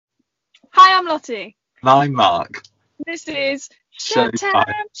Hi, I'm Lottie. And I'm Mark. This is Showtime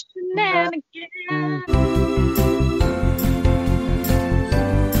Showtime Shenanigans.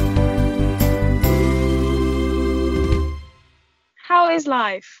 How is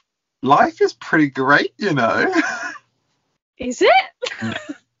life? Life is pretty great, you know. Is it?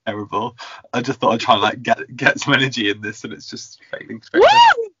 Terrible. I just thought I'd try and like get some energy in this, and it's just failing. Woo!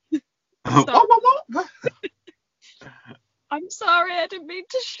 What? I'm sorry, I didn't mean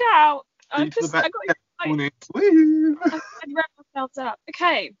to shout. I got Woo! I read myself up.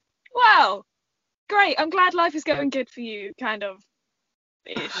 Okay. Well, great. I'm glad life is going good for you, kind of.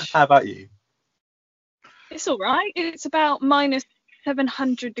 Ish. How about you? It's all right. It's about minus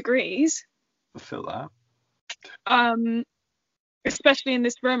 700 degrees. I feel that. Especially in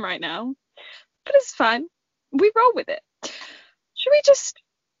this room right now. But it's fine. We roll with it. Should we just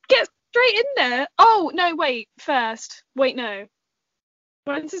get straight in there? Oh, no, wait. First. Wait, no.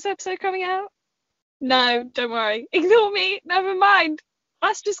 When's this episode coming out? No, don't worry. Ignore me. Never mind.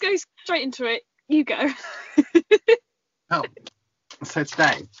 Let's just go straight into it. You go. Oh, so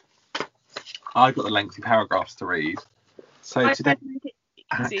today I've got the lengthy paragraphs to read. So today,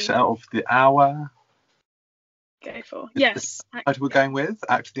 actor of the hour. Go for. Yes. What we're going with?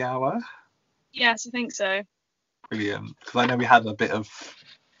 Actor of the hour? Yes, I think so. Brilliant. Because I know we had a bit of...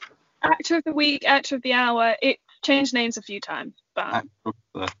 Actor of the week, actor of the hour. It changed names a few times. But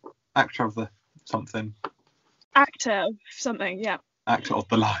Actor of the something. Actor of something, yeah. Actor of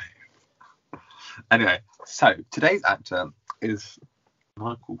the life. Anyway, so today's actor is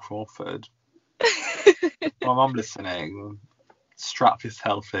Michael Crawford. While I'm listening, strap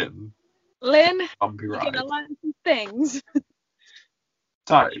yourself in. Lynn, Bumpy you're ride. gonna learn some things.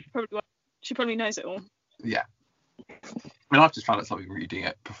 So, she probably knows it all. Yeah. I mean, I've just found out something reading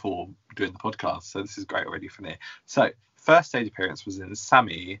it before doing the podcast, so this is great already for me. So, first stage appearance was in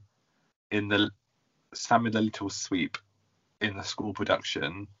Sammy the Little Sweep in the school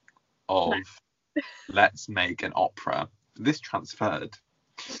production of Let's Make an Opera. This transferred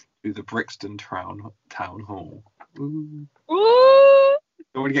to the Brixton Town Hall. Ooh. Ooh!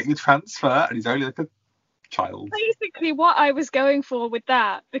 Already getting a transfer, and he's only like a child. Basically, what I was going for with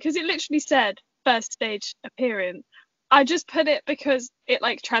that, because it literally said first stage appearance, I just put it because it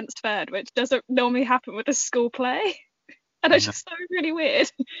like transferred, which doesn't normally happen with a school play, and I just thought it was really weird.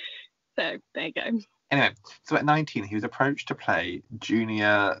 So there you go. Anyway, so at 19, he was approached to play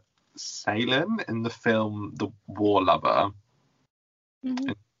Junior Salem in the film The War Lover.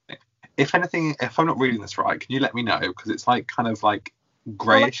 Mm-hmm. If I'm not reading this right, can you let me know? Because it's like kind of like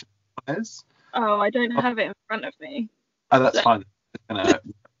greyish. Oh, I don't have it in front of me. Oh, that's fine. I'm just gonna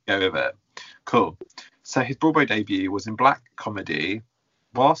go with it. Cool. So his Broadway debut was in black comedy.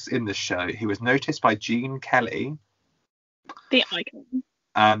 Whilst in the show, he was noticed by Gene Kelly, the icon,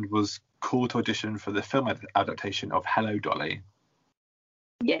 and was called to audition for the film adaptation of Hello, Dolly.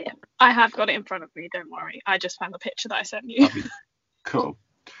 Yeah, I have got it in front of me. Don't worry. I just found the picture that I sent you. Cool.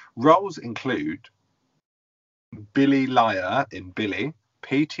 Roles include Billy Liar in Billy,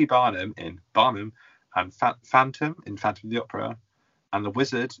 P.T. Barnum in Barnum, and Phantom in Phantom of the Opera, and the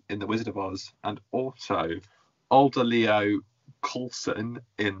Wizard in The Wizard of Oz, and also older Leo Coulson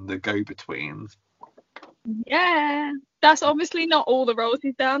in The Go-Betweens. Yeah, that's obviously not all the roles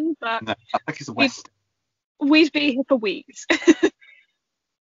he's done, but no, I think he's a West. We'd be here for weeks.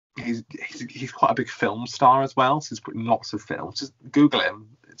 He's quite a big film star as well, so he's put lots of films. Just Google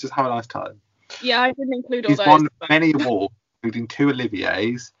him. Just have a nice time. Yeah, I didn't include all he's those. He's won many awards, including 2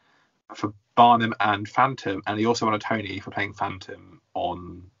 Oliviers for Barnum and Phantom, and he also won a Tony for playing Phantom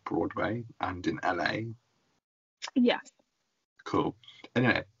on Broadway and in LA. Yes. Cool.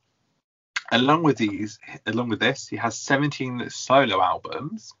 Anyway, along with this, he has 17 solo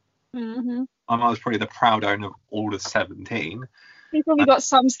albums. Mm-hmm. I was probably the proud owner of all of 17. He's probably got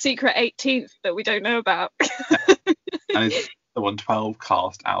some secret 18th that we don't know about. And he's won 12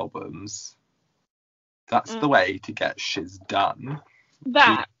 cast albums. That's the way to get shiz done.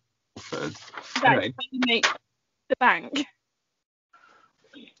 That Anyway, make the bank.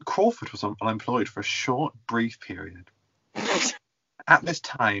 Crawford was unemployed for a short, brief period. At this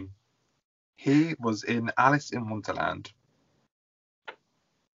time, he was in Alice in Wonderland.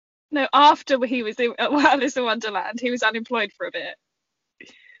 No, after he was in Alice in Wonderland, he was unemployed for a bit.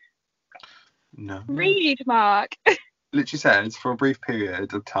 No. Read, Mark. Literally says for a brief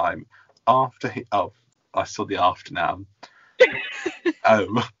period of time after he. Oh, I saw the after now.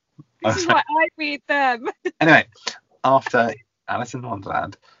 Oh. This is why I read them. Anyway, after Alice in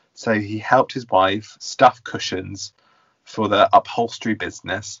Wonderland, so he helped his wife stuff cushions for the upholstery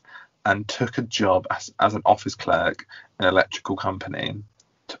business and took a job as an office clerk in an electrical company.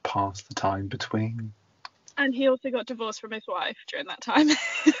 to pass the time between. And he also got divorced from his wife during that time.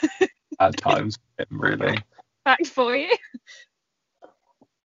 At times, really. Fact for you.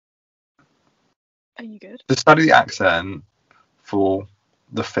 Are you good? To study the accent for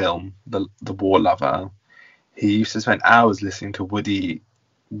the film, The War Lover, he used to spend hours listening to Woody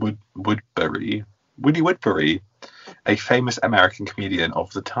Woodbury, a famous American comedian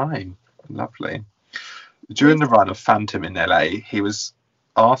of the time. Lovely. During the run of Phantom in LA, he was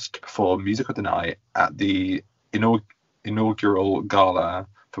asked to perform Music of the Night at the inaugural gala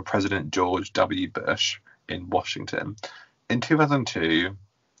for President George W. Bush in Washington. In 2002,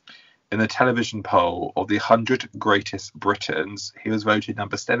 in the television poll of the 100 Greatest Britons, he was voted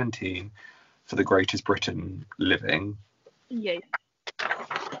number 17 for the Greatest Britain living. Yes.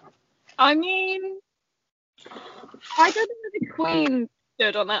 I mean, I don't know where the Queen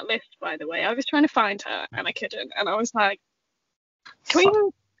stood on that list, by the way. I was trying to find her and I couldn't. And I was like,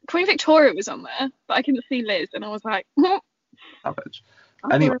 Queen Victoria was on there, but I couldn't see Liz. And I was like, savage.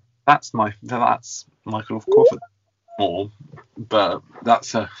 Anyway, that's Michael of Crawford more, but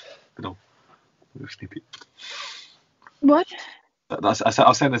that's a little snippet. What? I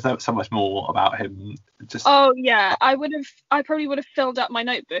was saying there's so much more about him. Oh yeah, I probably would have filled up my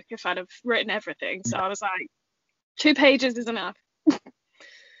notebook if I'd have written everything. So I was like, 2 pages is enough.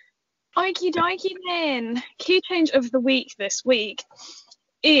 Okie dokie then. Key change of the week this week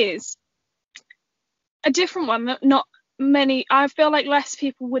is a different one that not many, I feel like less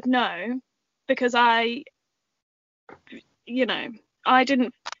people would know, because I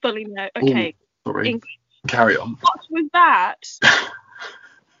didn't fully know. Okay. Ooh, sorry. Carry on. What was that?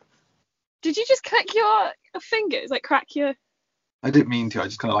 Did you just click your fingers? Like crack your... I didn't mean to. I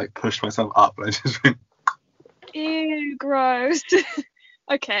just kind of like pushed myself up and I just went... Ew, gross.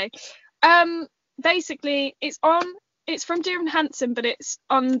 Okay. Basically, it's from Dear Evan Hansen, but it's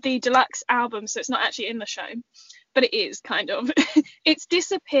on the deluxe album, so it's not actually in the show. But it is, kind of. It's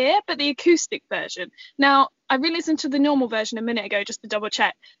Disappear, but the acoustic version. Now, I re-listened to the normal version a minute ago just to double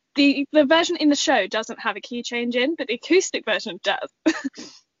check. The version in the show doesn't have a key change in, but the acoustic version does.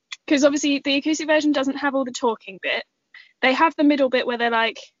 Because obviously the acoustic version doesn't have all the talking bit. They have the middle bit where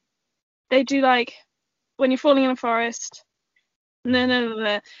they do like, when you're falling in a forest, and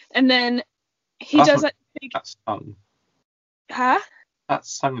then he does like... That's sung. Huh? That's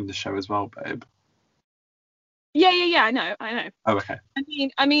sung in the show as well, babe. Yeah, I know. Oh, okay.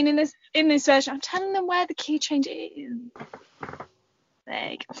 I mean, in this version, I'm telling them where the key change is.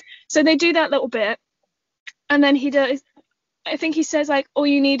 Vague. So they do that little bit, and then he does. I think he says like, "All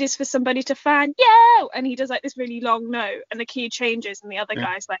you need is for somebody to find you," and he does like this really long note, and the key changes, and the other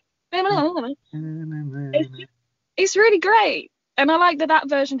guy's like, it's really great, and I like that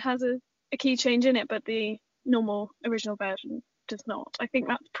version has a key change in it, but the normal original version does not. I think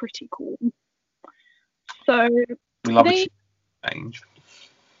that's pretty cool. So we love a change.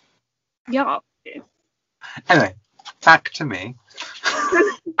 Yeah. Anyway, back to me.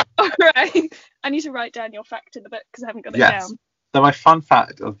 All right. I need to write down your fact in the book because I haven't got it down. So my fun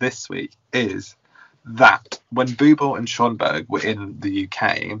fact of this week is that when Booble and Schoenberg were in the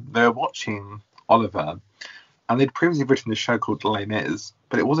UK, they were watching Oliver, and they'd previously written a show called Les Mis,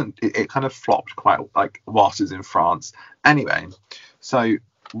 but it wasn't. It kind of flopped quite like whilst it was in France. Anyway, so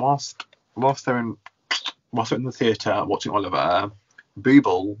whilst they're in the theatre watching Oliver,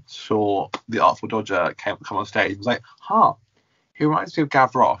 Booble saw the Artful Dodger come on stage and was like, he reminds me of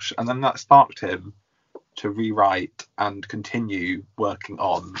Gavroche, and then that sparked him to rewrite and continue working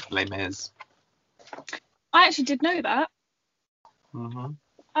on Les Mis. I actually did know that. Mm-hmm.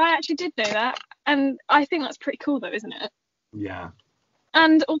 I actually did know that, and I think that's pretty cool though, isn't it? Yeah.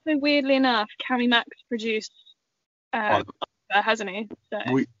 And also, weirdly enough, Cammy Max produced hasn't he? So.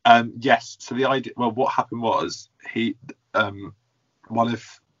 Yes. So the idea, well, what happened was he, one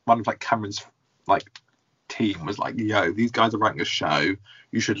of like Cameron's like team was like, "Yo, these guys are writing a show.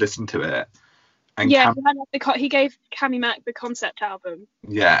 You should listen to it." And yeah, he gave Cammy Mac the concept album.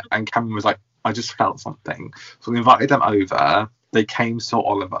 Yeah, and Cameron was like, "I just felt something." So we invited them over. They came, saw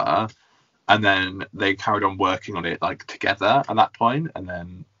Oliver, and then they carried on working on it like together at that point, and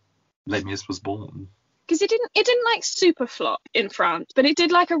then Les Mis was born. Because it didn't like super flop in France, but it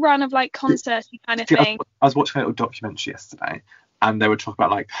did like a run of like concerty kind of thing. I was watching a little documentary yesterday, and they were talking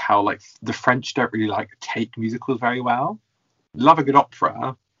about like how like the French don't really like take musicals very well. Love a good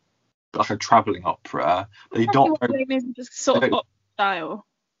opera, but like a travelling opera. They don't. Just sort of opera style.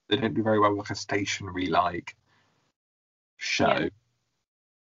 They don't do very well with like a stationary like show. Yeah.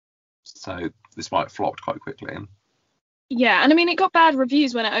 So this might have flopped quite quickly. Yeah, and I mean it got bad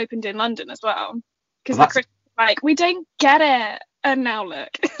reviews when it opened in London as well. Because the critics were like, we don't get it. and now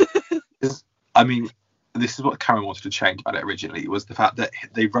look. I mean, this is what Karen wanted to change about it originally, was the fact that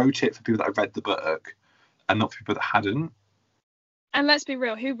they wrote it for people that had read the book and not for people that hadn't. And let's be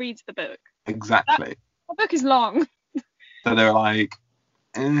real, who reads the book? Exactly. The book is long. So they were like,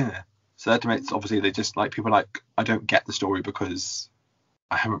 eh. So that makes, obviously, they just like, people are like, I don't get the story because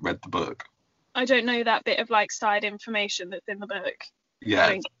I haven't read the book. I don't know that bit of like side information that's in the book.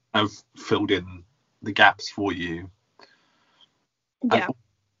 Yeah, I've filled in the gaps for you. Yeah. And,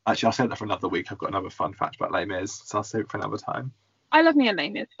 actually, I'll save that for another week. I've got another fun fact about Les Mis, so I'll save it for another time. I love me a Les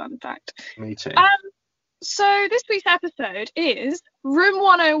Mis fun fact. Me too. So this week's episode is Room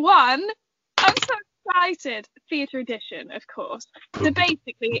 101. I'm so excited. Theatre edition, of course. So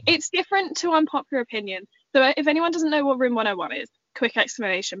basically, it's different to Unpopular Opinion. So if anyone doesn't know what Room 101 is, quick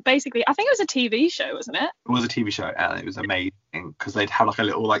explanation. Basically, I think it was a TV show, wasn't it? It was a TV show, and it was amazing because they'd have like a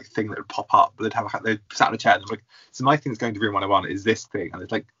little like thing that would pop up. They'd have like, they'd sat in a chair and they'd like, so my thing that's going to Room 101 is this thing, and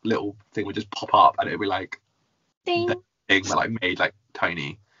this like little thing would just pop up, and it'd be like Ding. the thing that like made like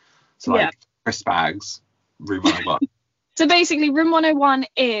tiny. So like crisp bags, Room 101. So basically, Room 101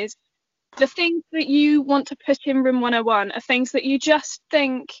 is the things that you want to put in Room 101 are things that you just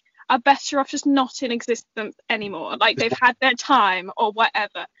think are better off just not in existence anymore. Like they've had their time or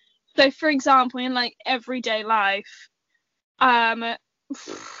whatever. So for example, in like everyday life, oh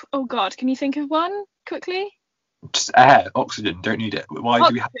God, can you think of one quickly? Just air, oxygen, don't need it. Why oxygen,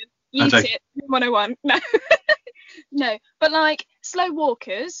 do we have? Use it, Room 101. No. No, but like slow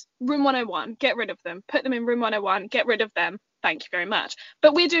walkers, Room 101, get rid of them. Put them in Room 101, get rid of them. Thank you very much.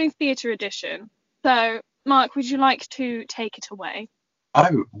 But we're doing theatre edition. So, Mark, would you like to take it away?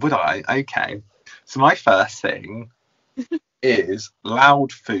 Oh, would I? Okay. So my first thing is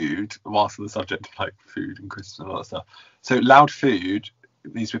loud food, whilst on the subject of like food and crisps and all that stuff. So loud food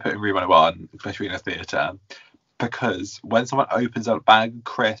needs to be put in Room 101, especially in a theatre, because when someone opens up a bag of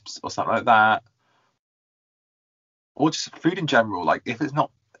crisps or something like that, or just food in general, like if it's not,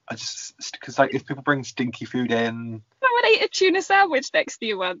 I just, because like if people bring stinky food in. Someone ate a tuna sandwich next to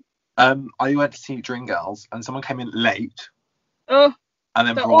you once. I went to see Dreamgirls and someone came in late. Oh. And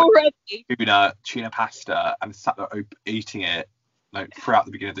then brought tuna pasta and sat there eating it like throughout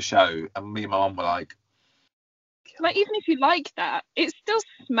the beginning of the show. And me and my mum were like even if you like that, it still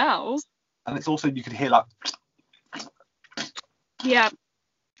smells. And it's also, you could hear like. Yeah.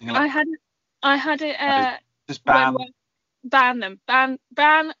 You know, like, I had it. Just ban them.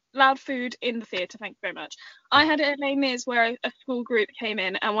 Ban loud food in the theatre. Thank you very much. I had it at Les Mis where a school group came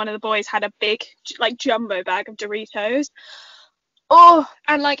in and one of the boys had a big like jumbo bag of Doritos. Oh,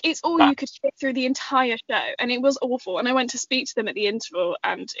 and like it's all you could fit through the entire show, and it was awful. And I went to speak to them at the interval,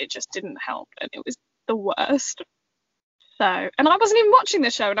 and it just didn't help, and it was the worst. So, and I wasn't even watching the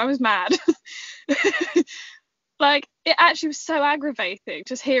show, and I was mad. Like it actually was so aggravating,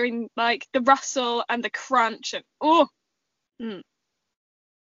 just hearing like the rustle and the crunch, and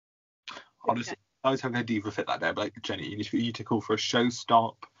Honestly, I was having a diva fit that day, but like Jenny, you need to call for a show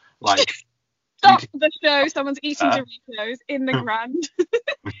stop, like. Stop the show! Someone's eating Doritos in the Grand.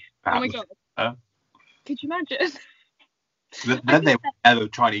 Oh my God! Could you imagine? Then they would never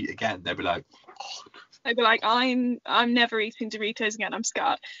try to eat again. They'd be like, I'm never eating Doritos again. I'm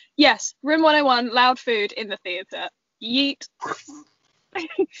scarred. Yes, Room 101, loud food in the theatre. Yeet.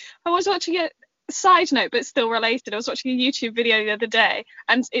 I was watching it. Side note, but still related. I was watching a YouTube video the other day,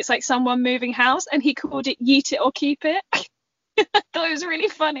 and it's like someone moving house, and he called it "Yeet It or Keep It." I thought it was really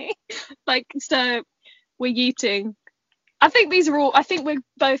funny. Like, so we're yeeting. I think we're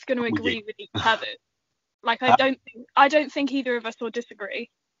both going to agree with each other. Like, I don't think either of us will disagree.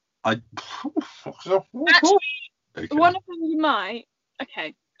 Actually, one of them you might.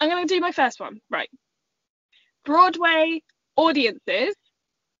 Okay, I'm going to do my first one. Right. Broadway audiences.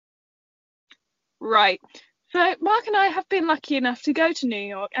 Right. So Mark and I have been lucky enough to go to New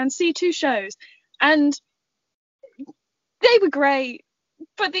York and see 2 shows, and they were great,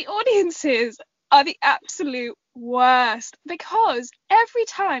 but the audiences are the absolute worst, because every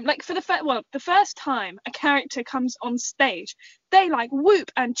time, like for the first time a character comes on stage, they like whoop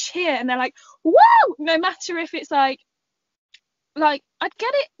and cheer and they're like, woo! No matter if it's like I'd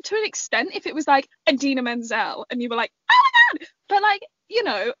get it to an extent if it was like Idina Menzel and you were like, oh my God, but like,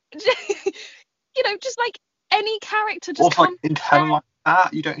 just like any character just or like internal like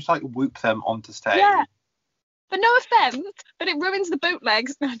that, you don't just like whoop them onto stage. Yeah. But no offense, but it ruins the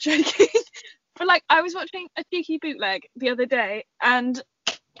bootlegs. No, I'm joking. But like, I was watching a cheeky bootleg the other day, and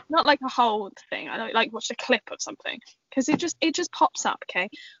not like a whole thing. I like watched a clip of something because it just pops up, okay.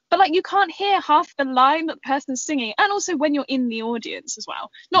 But like, you can't hear half the line that the person's singing, and also when you're in the audience as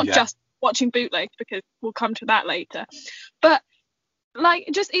well, not just watching bootlegs, because we'll come to that later. But like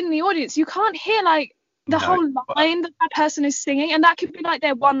just in the audience, you can't hear like the No, whole but line that person is singing, and that could be like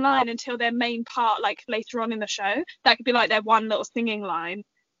their one line until their main part, like later on in the show. That could be like their one little singing line.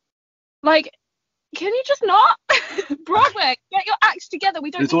 Like, can you just not? Broadway, get your acts together.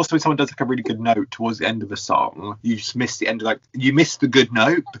 We don't there's need also when someone does like a really good note towards the end of a song, you just miss the end of like you miss the good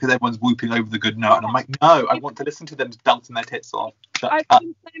note because everyone's whooping over the good note, and I'm like, no, I want to listen to them dancing their tits off. Shut I've up.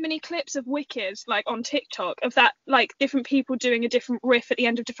 seen so many clips of Wicked, like on TikTok, of that, like different people doing a different riff at the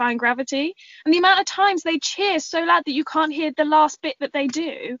end of Defying Gravity, and the amount of times they cheer so loud that you can't hear the last bit that they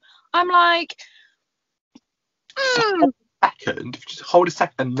do. I'm like, Second, just hold a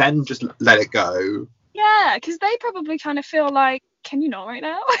second and then just let it go. yeah, because they probably kind of feel like, can you not right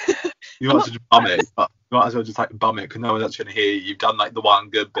now? You might as well just bum it, but you might as well just like bum it because no one's actually going to hear you. You've done like the one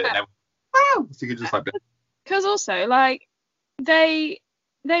good bit, and then wow, so you can just like. Because also, like, they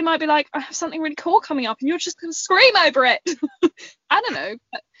might be like, I have something really cool coming up, and you're just gonna scream over it. I don't know,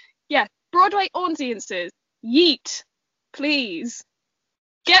 but yeah, Broadway audiences, yeet, please,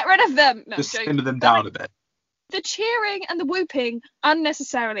 get rid of them. No, Just I'm joking. simmer them down a bit. The cheering and the whooping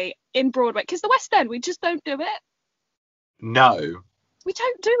unnecessarily in Broadway, because the West End, we just don't do it. No. We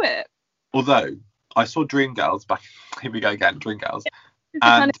don't do it. Although I saw Dreamgirls back. Here we go again, Dreamgirls. It's the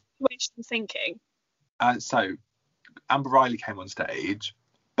kind of situation I'm thinking. So Amber Riley came on stage,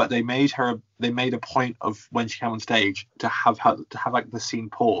 but they made a point of when she came on stage to have like the scene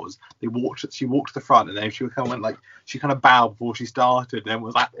pause. She walked to the front, and then she kind of went like she kind of bowed before she started, and then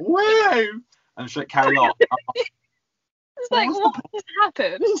was like whoa, and she like carried on. It's like, what has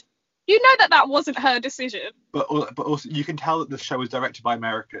happened? You know that wasn't her decision. But also you can tell that the show was directed by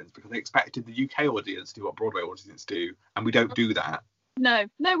Americans because they expected the UK audience to do what Broadway audiences do, and we don't do that. No,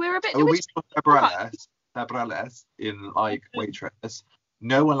 we're a bit. We saw Deborah in like Waitress.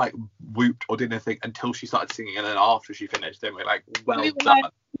 No one like whooped or did anything until she started singing, and then after she finished, then we're like, well done.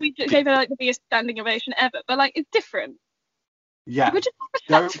 We gave her like the biggest standing ovation ever, but like it's different. Yeah. We're just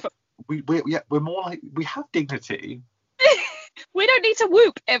respectful. We're more like we have dignity. We don't need to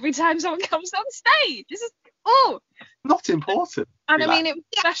whoop every time someone comes on stage. This is not important. And I mean, it was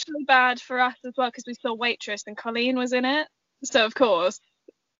especially bad for us as well because we saw Waitress and Colleen was in it, so of course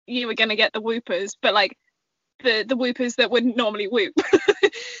you were gonna get the whoopers, but like the whoopers that wouldn't normally whoop.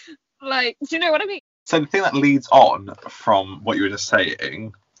 Like, do you know what I mean? So the thing that leads on from what you were just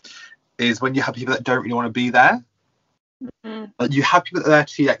saying is when you have people that don't really want to be there. Mm-hmm. Like, you have people that are there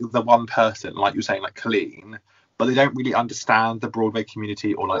to see like the one person, like you're saying, like Colleen, but they don't really understand the Broadway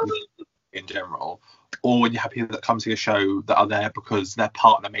community or like in general. Or when you have people that come to a show that are there because their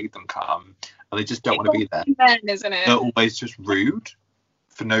partner made them come and they just don't want to be there. Men, isn't it? They're always just rude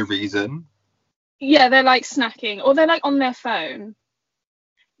for no reason. Yeah, they're like snacking or they're like on their phone.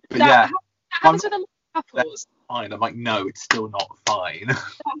 But that happens with a lot of couples. Fine. I'm like, no, it's still not fine.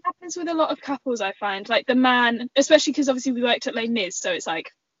 That happens with a lot of couples, I find. Like the man, especially because obviously we worked at Les Mis, so it's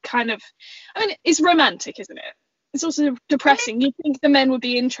like kind of, I mean, it's romantic, isn't it? It's also depressing. You'd think the men would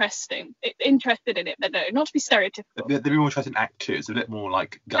be interested in it, but no, not to be stereotypical. They'd be more interested in Act 2. It's a bit more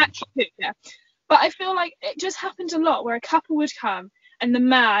like gunshot. Yeah. But I feel like it just happens a lot where a couple would come and the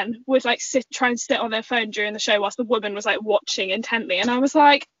man would like try and sit on their phone during the show whilst the woman was like watching intently, and I was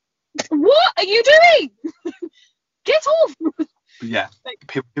like, what are you doing? Get off. But yeah, like,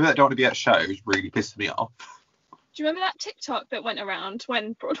 people that don't want to be at shows really pisses me off. Do you remember that TikTok that went around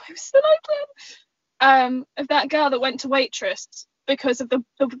when Broadway was still open? Of that girl that went to Waitress because of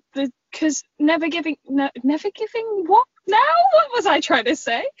because never giving what now? What was I trying to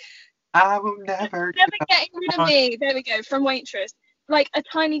say? I will never getting rid of me. There we go, from Waitress. Like a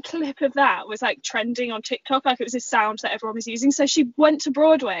tiny clip of that was like trending on TikTok, like it was a sound that everyone was using. So she went to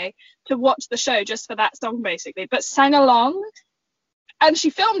Broadway to watch the show just for that song basically, but sang along, and she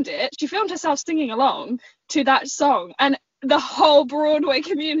filmed it. She filmed herself singing along to that song, and the whole Broadway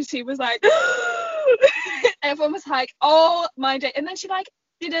community was like everyone was like, oh my day. And then she like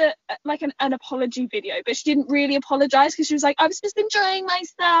did an apology video, but she didn't really apologize because she was like, I was just enjoying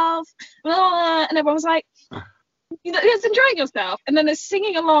myself, and everyone was like, you're just enjoying yourself, and then they're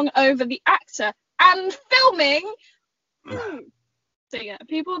singing along over the actor and filming. So yeah,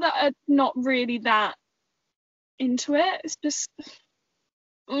 people that are not really that into it, it's just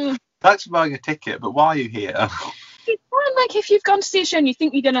Thanks for buying a ticket, but why are you here? It's fine, like if you've gone to see a show and you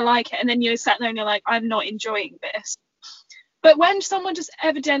think you're gonna like it, and then you're sat there and you're like, I'm not enjoying this. But when someone just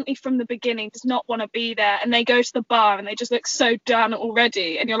evidently from the beginning does not want to be there, and they go to the bar and they just look so done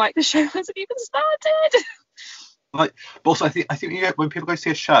already, and you're like, the show hasn't even started. Like, but also I think when people go see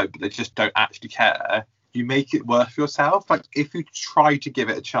a show but they just don't actually care, you make it worth yourself. Like if you try to give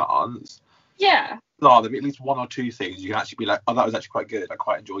it a chance, Yeah. there'll be at least one or two things you can actually be like, oh, that was actually quite good. I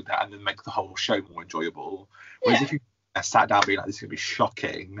quite enjoyed that, and then make the whole show more enjoyable. Whereas if you sat down being like, this is gonna be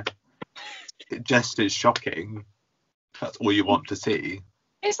shocking, it just is shocking. That's all you want to see.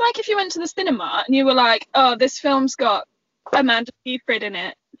 It's like if you went to the cinema and you were like, oh, this film's got Amanda Seyfried in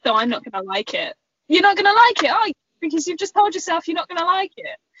it, so I'm not gonna like it. You're not gonna like it, are you? Because you've just told yourself you're not gonna like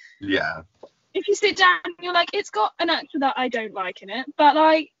it. Yeah. If you sit down and you're like, it's got an actor that I don't like in it, but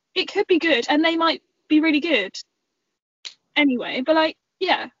like it could be good and they might be really good anyway, but like,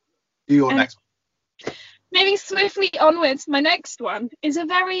 yeah. Do your next one. Moving swiftly onwards, my next one is a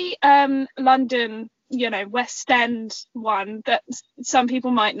very London, West End one that some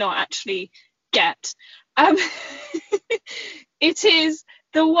people might not actually get. It is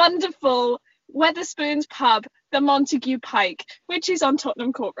the wonderful Wetherspoons pub, the Montague Pike, which is on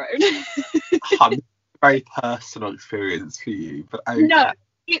Tottenham Court Road. Very personal experience for you, but okay. No,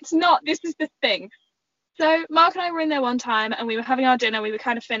 it's not. This is the thing. So Mark and I were in there one time and we were having our dinner. We were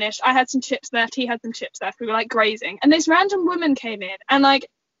kind of finished. I had some chips left. He had some chips left. We were like grazing. And this random woman came in and like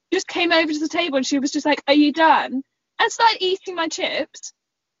just came over to the table and she was just like, are you done? And started eating my chips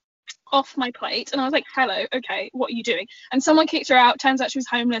off my plate. And I was like, hello, okay, what are you doing? And someone kicked her out. Turns out she was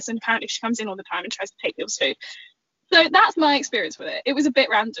homeless and apparently she comes in all the time and tries to take people's food. So that's my experience with it. It was a bit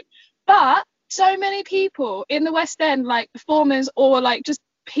random. But so many people in the West End, like performers or like just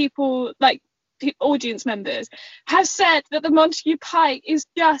people like audience members, have said that the Montague Pike is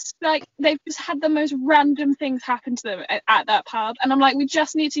just like they've just had the most random things happen to them at that pub. And I'm like, we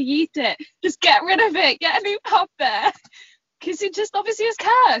just need to yeet it. Just get rid of it. Get a new pub there. Because it just obviously is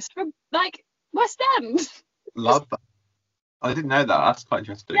cursed from like West End. Love that. I didn't know that. That's quite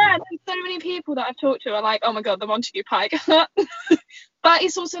interesting. Yeah, there's so many people that I've talked to are like, oh my god, the Montague Pike. But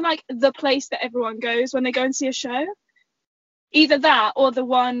it's also like the place that everyone goes when they go and see a show. Either that or the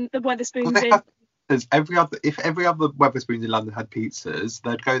Wetherspoons in. If every other Wetherspoons in London had pizzas,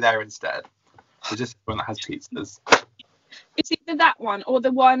 they'd go there instead. It's just one that has pizzas. It's either that one or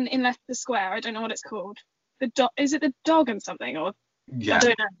the one in Leicester Square. I don't know what it's called. Is it the Dog and something? Or yeah. I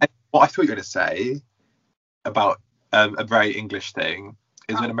don't know. And what I thought you were going to say about a very English thing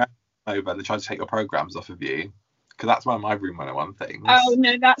is when Americans come over, they try to take your programs off of you. Because that's one of my Room 101 things. Oh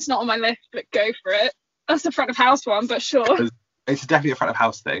no, that's not on my list, but go for it. That's the front of house one, but sure. It's definitely a front of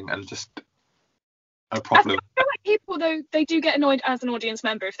house thing and just a problem. I feel like people, though, they do get annoyed as an audience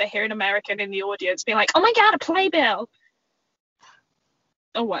member if they hear an American in the audience being like, oh my god, a playbill.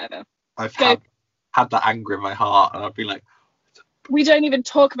 Or whatever. I've had that anger in my heart and I've been like... We don't even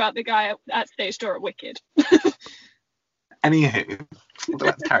talk about the guy at stage door at Wicked. Anywho,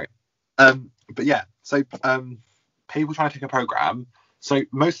 let's carry on. But yeah, so people trying to take a programme. So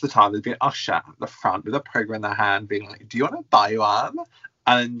most of the time there's been an usher at the front with a programme in their hand being like, do you want to buy one?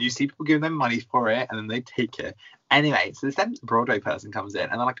 And you see people giving them money for it and then they take it. Anyway, so this Broadway person comes in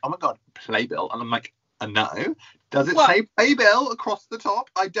and they're like, oh my god, Playbill. And I'm like, no. Does it say Playbill across the top?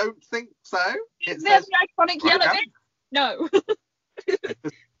 I don't think so. It says the iconic yellow bit. No. It's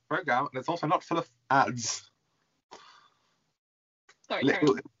a programme and it's also not full of ads. Sorry,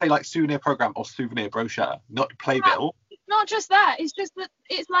 it'll say like souvenir programme or souvenir brochure, not Playbill. It's not just that. It's just that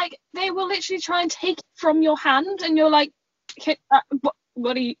it's like they will literally try and take it from your hand and you're like,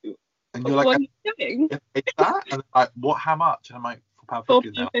 what are you? And you're like, what are you doing? It's that? And they're like, what? How much? And I'm like,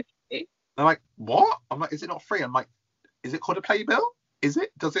 £4.50 now. They're like, what? I'm like, is it not free? I'm like, is it called a Playbill? Is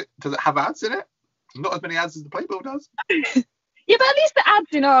it? Does it have ads in it? Not as many ads as the Playbill does. Yeah, but at least the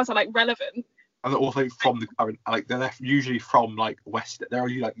ads in ours are like relevant. And they're also from the current, like they're usually from like West. They're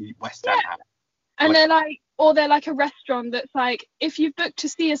usually like West End. Yeah. And they're like a restaurant that's like, if you've booked to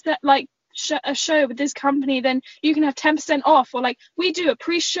see a show with this company, then you can have 10% off, or like we do a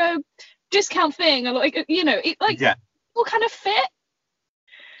pre-show discount thing, or like it all kind of fit.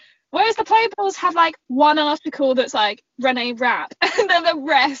 Whereas the Playbills have like one article that's like Renee Rapp, and then the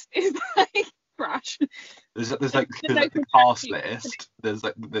rest is like trash. There's like the cast list.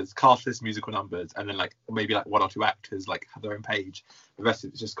 There's cast list, musical numbers, and then like maybe like one or two actors like have their own page. The rest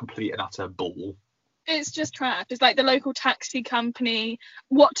of it's just complete and utter bull. It's just trash. It's like the local taxi company,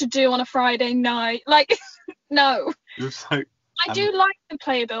 what to do on a Friday night. Like, no. So, I do like the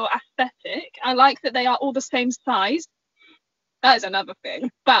Playbill aesthetic. I like that they are all the same size. That is another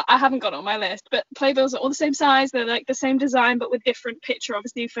thing, but I haven't got it on my list. But Playbills are all the same size. They're like the same design, but with different picture,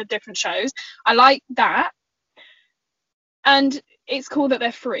 obviously, for different shows. I like that. And it's cool that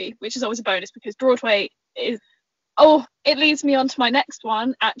they're free, which is always a bonus because Broadway is... Oh, it leads me on to my next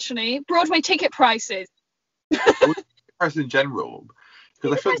one, actually. Broadway ticket prices. Prices in general.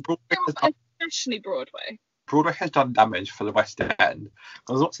 Because I feel like Broadway... Especially Broadway. Broadway has done damage for the West End.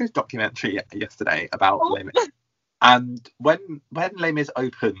 I was watching this documentary yesterday about Les Mis, and when Les Mis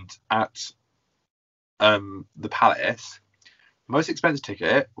opened at the Palace, most expensive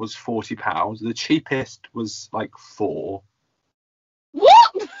ticket was £40. The cheapest was like £4.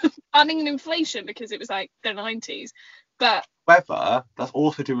 What? I mean, inflation, because it was like the 90s. But however, that's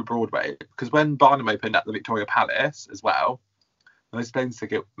also to do with Broadway, because when Barnum opened at the Victoria Palace as well, most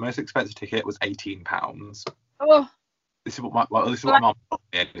expensive ticket was £18. oh, This is what my mum told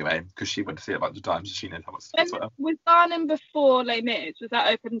me anyway, because she went to see it a bunch of times, so she knows how much it's worth. Was Barnum before Les Mis? Was that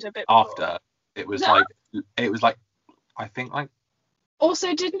opened a bit before? After it was No. like I think like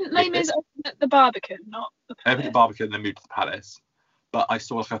Also, didn't Les Mis open at the Barbican, not the Palace? opened at Barbican and then moved to the Palace. But I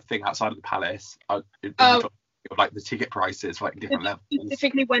saw like a thing outside of the Palace. Like the ticket prices for like different levels.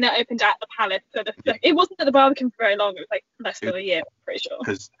 Specifically when it opened at the Palace. So it wasn't at the Barbican for very long. It was like less than a year, I'm pretty sure.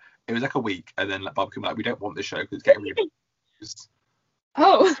 Because it was like a week, and then like Barbican were like, we don't want this show because it's getting reused.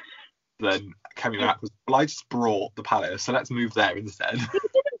 Oh. Then coming back was, well, I just brought the Palace, so let's move there instead. You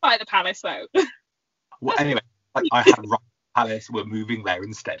didn't buy the Palace though. Well, anyway, like I had Palace, we're moving there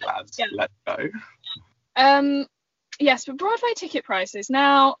instead, lads. Yeah. Let's go. Yes, but Broadway ticket prices.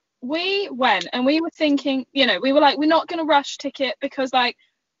 Now, we went and we were thinking, we were like, we're not going to rush ticket because, like,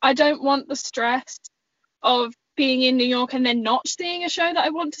 I don't want the stress of being in New York and then not seeing a show that I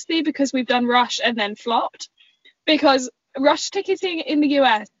want to see because we've done Rush and then flopped. Because Rush ticketing in the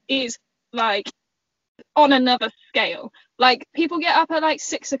US is, like, on another scale. Like, people get up at, like,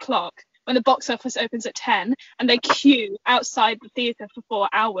 6 o'clock when the box office opens at 10 and they queue outside the theatre for 4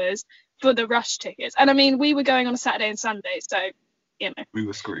 hours for the Rush tickets. And I mean, we were going on a Saturday and Sunday, so we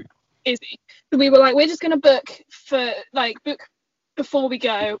were screwed. Easy. So we were like, we're just gonna book before we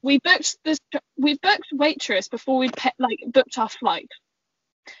go. We booked Waitress before we booked our flight.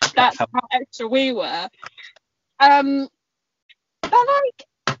 That's how extra we were. But like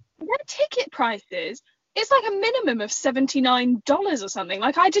their ticket prices, it's like a minimum of $79 or something.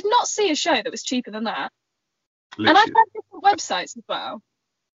 Like I did not see a show that was cheaper than that. Literally. And I've had different websites as well.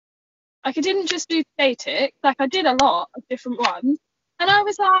 Like, I didn't just do Static. Like, I did a lot of different ones. And I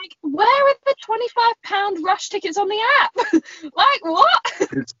was like, where are the £25 Rush tickets on the app? Like, what?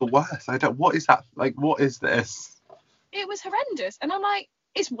 It's the worst. What is that? Like, what is this? It was horrendous. And I'm like,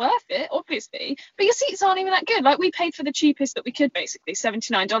 it's worth it, obviously. But your seats aren't even that good. Like, we paid for the cheapest that we could, basically,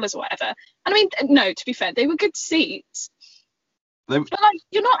 $79 or whatever. And I mean, no, to be fair, they were good seats. But, like,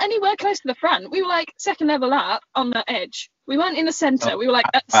 you're not anywhere close to the front. We were, like, second level up on the edge. We weren't in the centre. We were, like,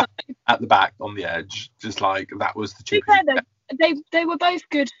 at the side. At the back, on the edge. Just, like, that was the cheapest. They were both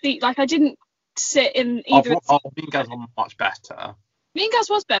good seats. Like, I didn't sit in either. Mean Girls were much better. Mean Girls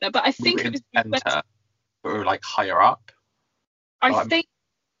was better, but I think it was centre, but we were, like, higher up. I think.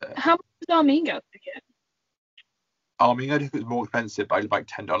 How much was our Mean Girls ticket? Our Mean Girls ticket was more expensive by, like,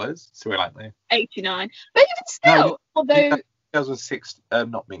 $10. So we're like, $89. But even still, although. Girls was $6.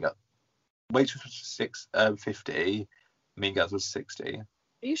 Not Mean Girls. Waitress was $6.50. Mean Girls was $60. Are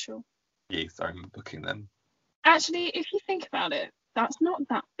you sure? Yeah, sorry, I'm booking them. Actually, if you think about it, that's not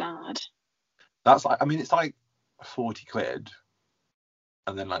that bad. That's like, I mean, it's like 40 quid,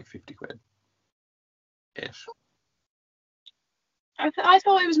 and then like 50 quid ish. I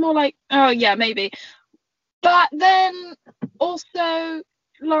thought it was more like, oh yeah, maybe. But then also,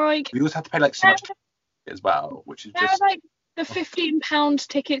 like, we also have to pay like so much as well, which is just like the £15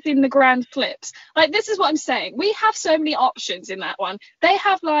 tickets in the Grand Flips. Like, this is what I'm saying. We have so many options in that one. They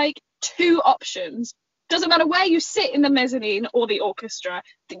have like 2 options. Doesn't matter where you sit in the mezzanine or the orchestra,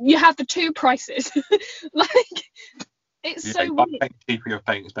 you have the 2 prices. Like, it's so weird. Paying cheaper, you're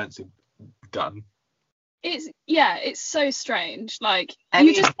paying expensive. Done. It's so strange. Like,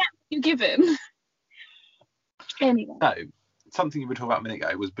 you just get what you're given. Anyway. So, something you were talking about a minute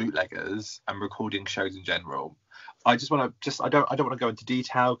ago was bootleggers and recording shows in general. I just want to I don't want to go into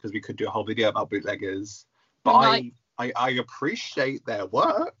detail because we could do a whole video about bootleggers, but I appreciate their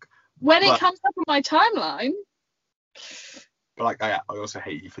work. When it comes up on my timeline. But like, I also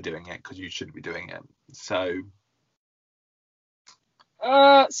hate you for doing it because you shouldn't be doing it. So.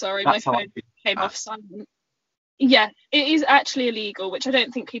 Sorry, my phone came off silent. Yes, it is actually illegal, which I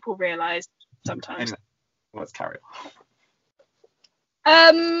don't think people realise sometimes. Anyway, let's carry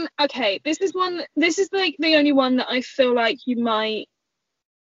on. Okay, this is like the only one that I feel like you might,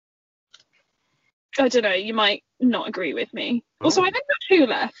 I don't know, you might not agree with me. Oh. Also, I've got 2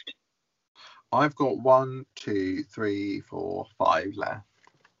 left. I've got 1, 2, 3, 4, 5 left.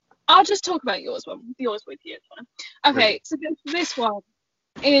 I'll just talk about yours with you. It's fine. Okay, really? So this one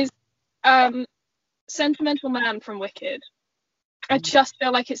is Sentimental Man from Wicked. I just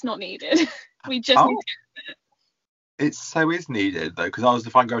feel like it's not needed. We just need to It so is needed though, because ours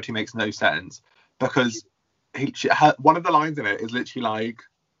define gravity makes no sense, because one of the lines in it is literally like,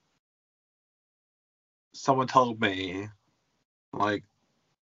 someone told me like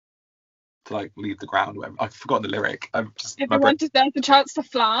to like leave the ground. Whatever. I've forgotten the lyric. Everyone deserves a chance to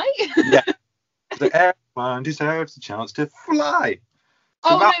fly. Yeah. Everyone deserves a chance to fly.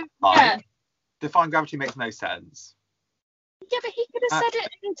 So define gravity makes no sense. Yeah, but he could have said it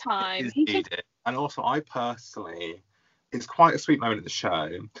any time. He needed. And also, I personally, it's quite a sweet moment in the show.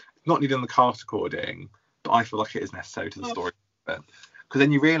 Not needed in the cast recording, but I feel like it is necessary to the story. Because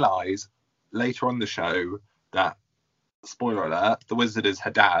then you realise later on the show that, spoiler alert, the wizard is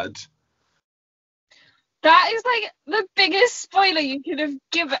her dad. That is like the biggest spoiler you could have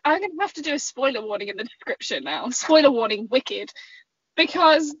given. I'm going to have to do a spoiler warning in the description now. Spoiler warning, wicked.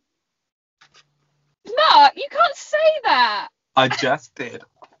 Because, no, you can't say that. I just did.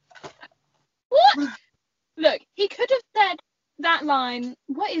 What? Look, he could have said that line.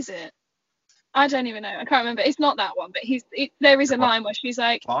 What is it? I don't even know. I can't remember. It's not that one, but there is a line where she's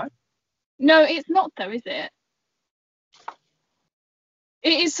like, what? No, it's not though, is it?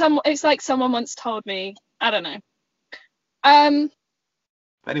 It is it's like someone once told me. I don't know.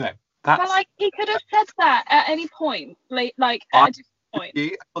 But anyway, that's. But like he could have said that at any point, like at a different point.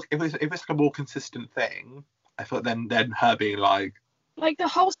 If it's like a more consistent thing, I thought then her being like. Like the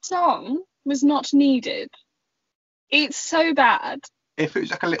whole song was not needed. It's so bad. If it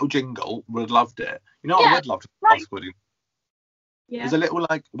was like a little jingle, would have loved it. You know what I would love? Yeah. There's a little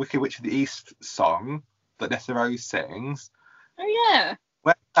like Wicked Witch of the East song that Nessa Rose sings. Oh yeah.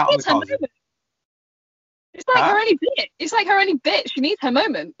 Where's that on the card? It's like her only bit. It's like her only bit. She needs her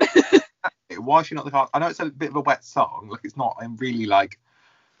moment. Why is she not the card? I know it's a bit of a wet song. Like it's not. I'm really like.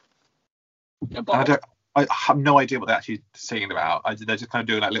 I have no idea what they're actually singing about. They're just kind of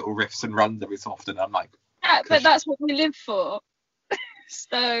doing like little riffs and runs every so often. I'm like. Yeah, but that's what we live for.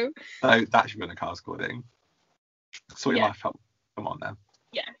 So that should be on a cast recording. Sort your life up. Come on then.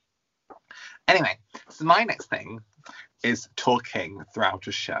 Yeah. Anyway, so my next thing is talking throughout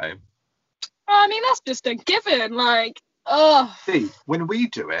a show. I mean, that's just a given. Like, See, when we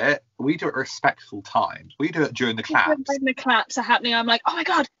do it at respectful times. We do it during the claps. When the claps are happening, I'm like, oh my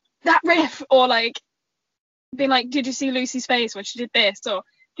god, that riff, or like, being like, did you see Lucy's face when she did this, or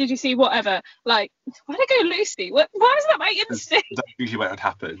did you see whatever? Like, why'd I go Lucy? Why is that my instinct? That's usually what would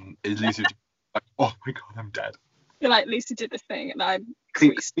happen. Is Lucy like, oh my god, I'm dead. You're like, Lucy did this thing, and I'm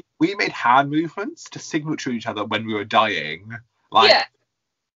creased. We made hand movements to signal to each other when we were dying. Like,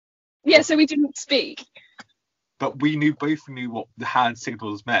 yeah. So we didn't speak. But we both knew what the hand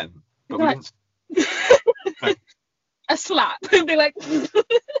signals meant. But we didn't. A slap. Be like,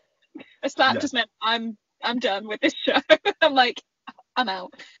 a slap just meant I'm done with this show. I'm like, I'm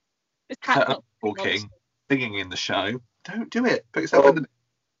out. Talking, singing in the show. Don't do it. Put yourself in the.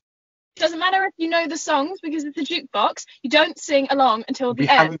 Doesn't matter if you know the songs because it's a jukebox. You don't sing along until the end.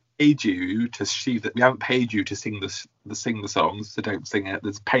 We haven't paid you to see that. We haven't paid you to sing the songs, so don't sing it.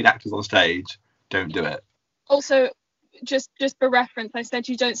 There's paid actors on stage. Don't do it. Also, just for reference, I said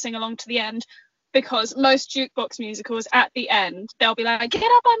you don't sing along to the end because most jukebox musicals at the end they'll be like, get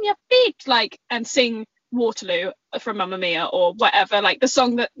up on your feet, like, and sing Waterloo from Mamma Mia or whatever, like the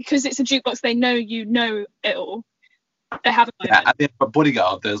song that, because it's a jukebox, they know you know it all. They have a moment. At the end of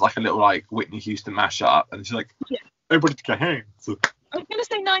Bodyguard, there's like a little like Whitney Houston mashup, and she's like, everybody to go home. So, I was gonna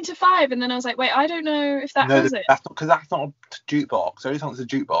say 9 to 5, and then I was like, wait, I don't know if that has it. That's not, because that's not a jukebox. The only song that's a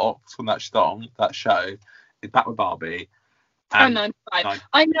jukebox from that show is Back with Barbie. 9 to 5.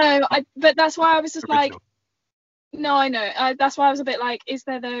 I know, but that's why I was just original. Like, no, I know. That's why I was a bit like, is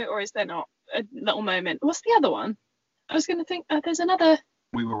there though, or is there not a little moment? What's the other one? I was gonna think there's another.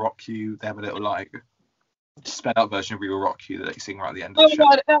 We Will Rock You. They have a little like sped up version of We Will Rock You that they sing right at the end of the show. Oh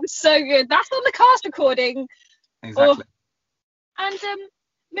my god, that was so good. That's on the cast recording. Exactly. And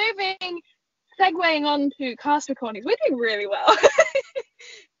segueing on to cast recordings, we're doing really well.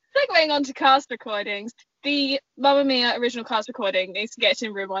 Segueing on to cast recordings, the Mamma Mia original cast recording needs to get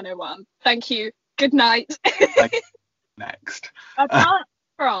in room 101. Thank you. Good night. Next. Apart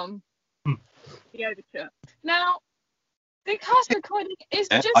from the overture. Now, the cast recording is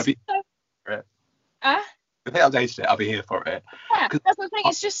just so... If they updated it, I'll be here for it. Yeah, that's what I'm saying.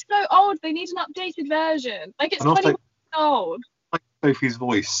 It's just so old. They need an updated version. Like, it's 20 years old. Like Sophie's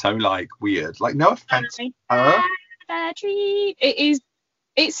voice so like weird. Like, no offense to her.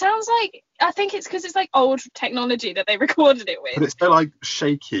 It sounds like, I think it's because it's like old technology that they recorded it with. But it's so like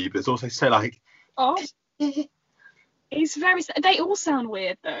shaky, but it's also so like. Oh. It's very. They all sound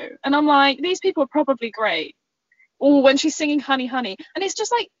weird though, and I'm like, these people are probably great. Or when she's singing Honey Honey, and it's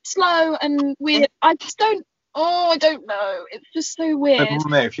just like slow and weird. I just don't Oh, I don't know. It's just so So, weird.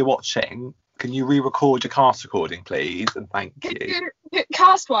 Mummy, if you're watching, can you re-record your cast recording, please? And thank you.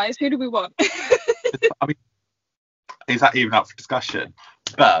 Cast-wise, who do we want? I mean, is that even up for discussion?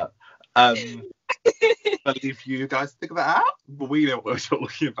 But if you guys think that out, we know what we're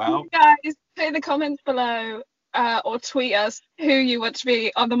talking about. You guys, put in the comments below or tweet us who you want to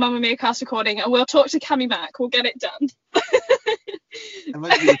be on the Mamma Mia cast recording, and we'll talk to Cammy Mac. We'll get it done.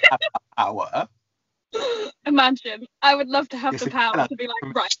 Imagine you had that power. Imagine. I would love to have Yes, the power to be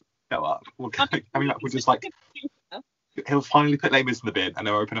like, right. Show up. Cammy Mac will just like, he'll finally put Les Mis in the bin and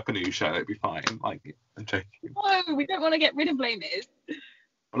they'll open up a new show. It'll be fine. Like, I'm joking. No, we don't want to get rid of Les Mis.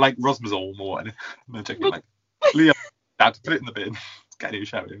 Like Rosmazol more. And I'm joking. Like, Leo, Dad, put it in the bin. Get a new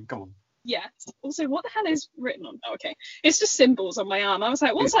show in. Come on. Yes. Also, what the hell is written on? Oh, okay. It's just symbols on my arm. I was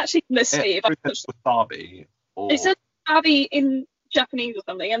like, what's actually on the sleeve? Wasabi. It says wasabi in Japanese or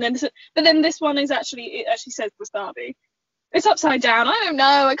something, and then but then this one is actually, it actually says wasabi. It's upside down. I don't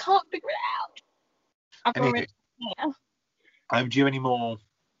know. I can't figure it out. I've got it here. Do you have any more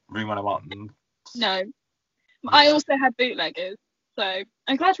Room 101? No. I also had bootleggers, so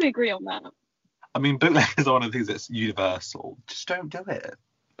I'm glad we agree on that. I mean, bootleggers are one of the things that's universal. Just don't do it.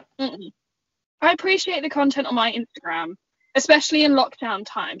 Mm-mm. I appreciate the content on my Instagram, especially in lockdown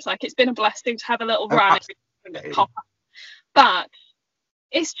times. Like, it's been a blessing to have a little run and pop up. But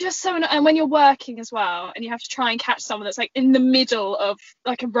it's just so annoying. And when you're working as well, and you have to try and catch someone that's like in the middle of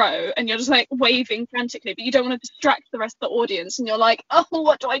like a row, and you're just like waving frantically, but you don't want to distract the rest of the audience, and you're like, oh,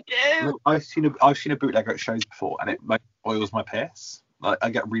 what do I do? Look, I've seen a bootlegger at shows before, and it like oils my piss. Like, I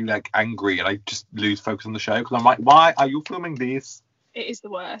get really like angry, and I just lose focus on the show because I'm like, why are you filming this? It is the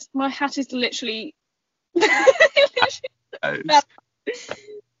worst. My hat is literally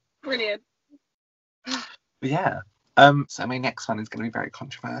brilliant. Yeah. So my next one is going to be very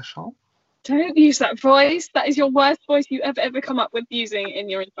controversial. Don't use that voice. That is your worst voice you ever come up with using in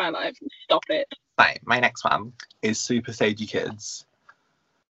your entire life. Stop it. Right, my next one is Super Stagey Kids.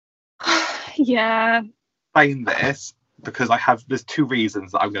 Yeah. Explain this because there's two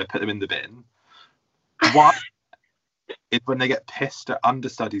reasons that I'm going to put them in the bin. One is when they get pissed at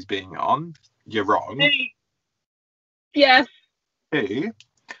understudies being on. You're wrong. Yes. Two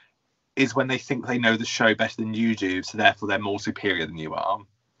is when they think they know the show better than you do, so therefore they're more superior than you are.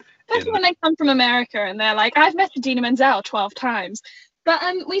 Especially when they come from America and they're like, I've met Idina Menzel 12 times, but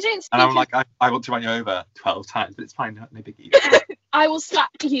we don't speak. And I'm like, I want to run you over 12 times, but it's fine, no biggie. I will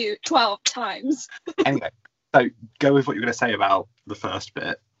slap you 12 times. Anyway, so go with what you're going to say about the first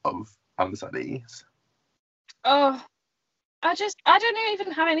bit of understudies. Oh, I don't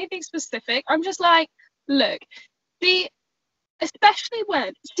even have anything specific. I'm just like, look, especially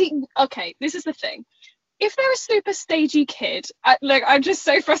when, okay, this is the thing. If they're a super stagey kid, I'm just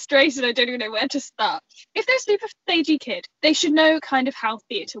so frustrated, I don't even know where to start. If they're a super stagey kid, they should know kind of how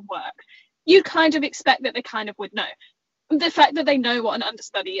theatre works. You'd kind of expect that they kind of would know. The fact that they know what an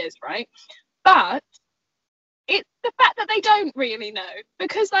understudy is, right? But it's the fact that they don't really know.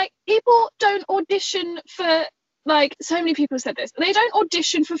 Because, like, people don't audition for, like, so many people said this. They don't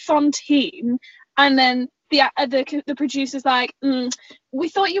audition for Fontaine and then the producer's like, we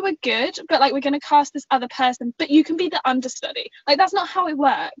thought you were good, but like we're going to cast this other person, but you can be the understudy. Like, that's not how it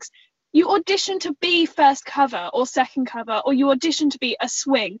works. You audition to be first cover or second cover, or you audition to be a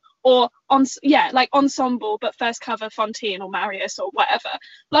swing or ensemble, but first cover Fontaine or Marius or whatever.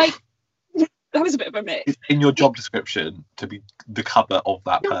 Like, that was a bit of a mix. It's in your job description to be the cover of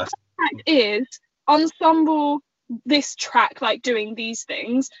that person. Fact is ensemble, this track, like doing these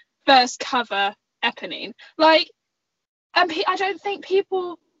things, first cover Eponine. Like, I don't think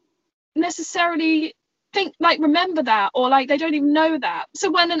people necessarily remember that, or like they don't even know that.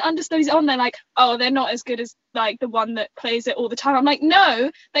 So when an understudy's on, they're like, oh, they're not as good as like the one that plays it all the time. I'm like, no,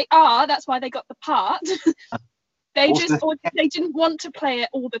 they are. That's why they got the part. They didn't want to play it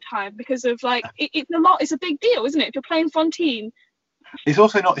all the time because of like it's a big deal, isn't it? If you're playing Fontaine. It's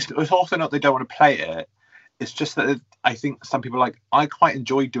also not they don't want to play it. It's just that I think some people I quite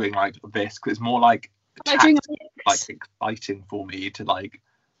enjoy doing like this because it's more like exciting for me to like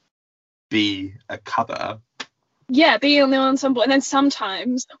be a cover. Yeah, be on the ensemble, and then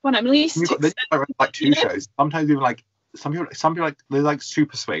sometimes when I'm least like two shows. Sometimes even like some people like they're like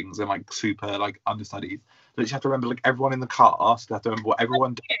super swings and like super like understudies. But you have to remember like everyone in the cast. You have to remember what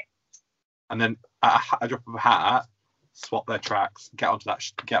everyone did, and then at a drop of a hat, swap their tracks, get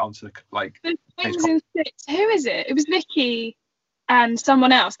onto like. The swings in 6. Who is it? It was Vicky and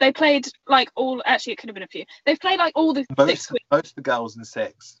someone else. They played like all. Actually, it could have been a few. They played like all the most of the girls in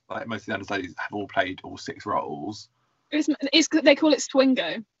 6, like most of the understudies, have all played all 6 roles. They call it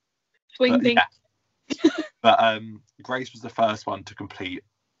swingo. Swing thing. But Grace was the first one to complete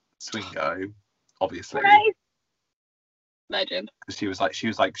Swingo, obviously. Grace. Legend. Because she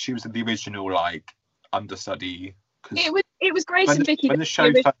was the original like understudy. It was Grace and Vicky. When the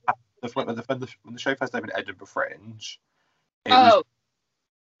show first opened at Edinburgh Fringe, it was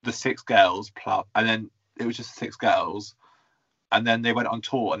the 6 girls plus, and then it was just 6 girls, and then they went on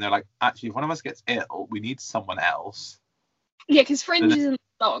tour, and they're like, actually, if one of us gets ill, we need someone else. Yeah, because Fringe isn't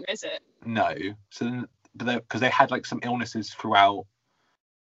long, is it? No. So then, because they had like some illnesses throughout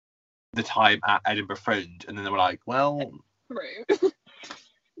the time at Edinburgh Fringe, and then they were like, well. True.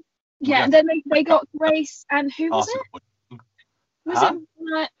 Yeah, and then they got Grace and who was it?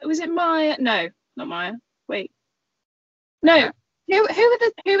 Was it Maya? No, not Maya. Wait. No. Yeah. Who were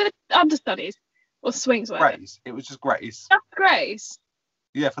the understudies? Or swings were Grace. It was just Grace. Just Grace.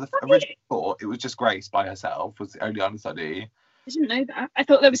 Yeah, for the original tour, it was just Grace by herself was the only understudy. I didn't know that. I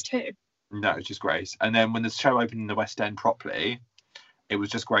thought there was 2. No, it was just Grace. And then when the show opened in the West End properly, it was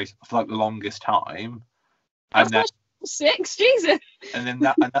just Grace for like the longest time. And then 6, Jesus. And then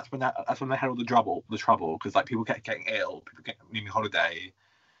that's when they had all the trouble because like people kept getting ill, people needing holiday,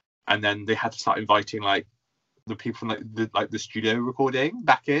 and then they had to start inviting like the people from the studio recording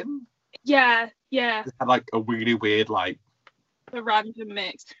back in. Yeah. They had like a really weird like a random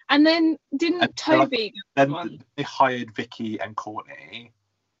mix, and then didn't Toby? Then they hired Vicky and Courtney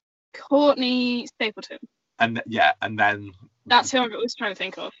Stapleton. And then that's who I was trying to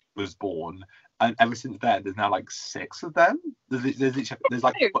think of. Was born. And ever since then, there's now like 6 of them. There's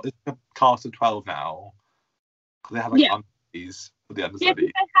like a cast of 12 now. Because they have like understudies for the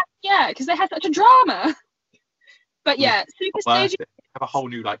understudy. Yeah, because they had such a drama. But yeah, Super Stagey have a whole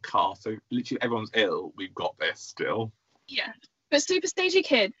new like cast. So literally everyone's ill. We've got this still. Yeah, but Super Stagey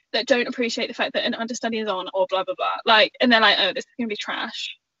kids that don't appreciate the fact that an understudy is on or blah blah blah. Like, and they're like, oh, this is gonna be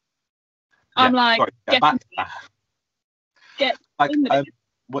trash. Yeah, I'm like, get in the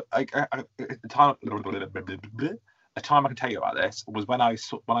a time I can tell you about this was when I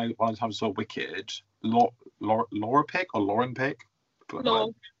saw Wicked. Laura Pick or Lauren Pick.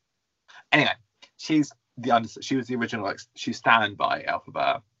 Anyway, she was the original, like, she's stand by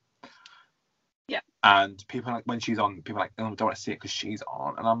Elphaba. Yeah. And people like when she's on, people are like, oh, I don't want to see it because she's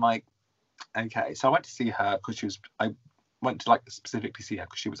on, and I'm like, okay. So I went to see her because I went to like specifically see her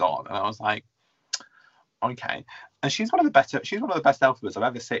because she was on, and I was like, okay. And she's one of the best Elphabas I've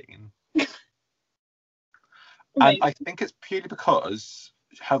ever seen. And I think it's purely because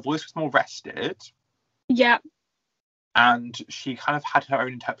her voice was more rested. Yeah. And she kind of had her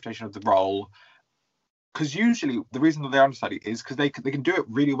own interpretation of the role. Because usually the reason that they're understudy is because they can do it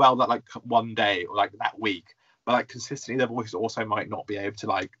really well that like one day or like that week, but like consistently their voice also might not be able to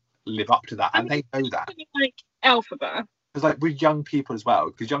like live up to that, and they know that. Like Elphaba. Because like with young people as well,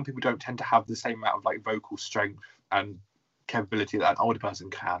 because young people don't tend to have the same amount of like vocal strength and capability that an older person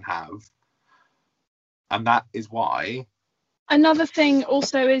can have, and that is why. Another thing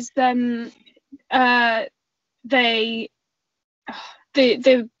also is what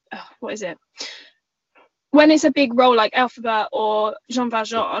is it? When it's a big role like Elphaba or Jean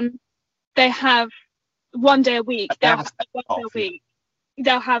Valjean, they have one day a week.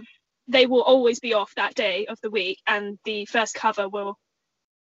 They will always be off that day of the week, and the first cover will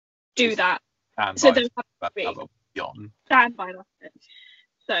do that. So they'll have a week. Stand by that.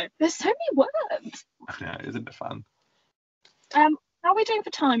 So there's so many words. Yeah, isn't it fun? How are we doing for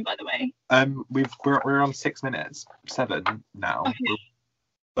time, by the way? We're on 6 minutes, 7 now. Okay.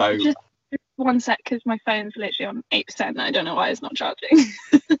 So just 1 sec, because my phone's literally on 8%. And I don't know why it's not charging.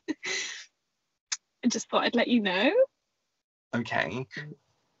 I just thought I'd let you know. Okay.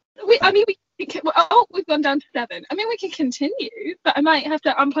 We've gone down to 7. I mean, we can continue, but I might have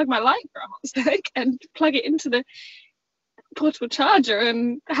to unplug my light for a hot sec and plug it into the portable charger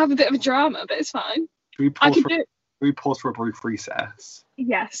and have a bit of a drama, but it's fine. Should we pause for a brief recess?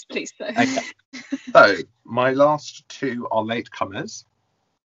 Yes, please do. Okay. So, my last 2 are latecomers.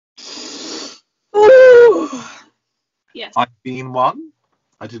 Ooh. Yes. I've been one.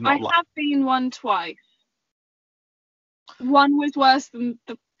 I did not like. I have been one twice. One was worse than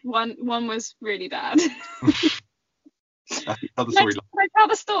the one was really bad. I tell the story. Can I tell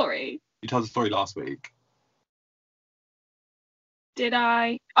the story? You told the story last week. Did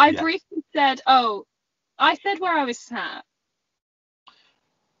I? I briefly said, I said where I was sat.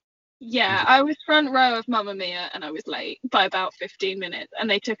 Yeah, I was front row of Mamma Mia and I was late by about 15 minutes, and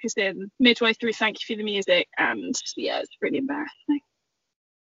they took us in midway through Thank You for the Music, and yeah, it's really embarrassing.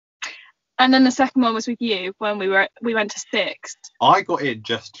 And then the second one was with you when we went to Six. I got in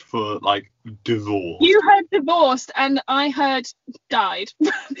just for like divorce. You heard divorced and I heard died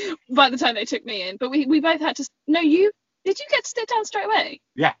by the time they took me in. But we both had to. No, did you get to sit down straight away?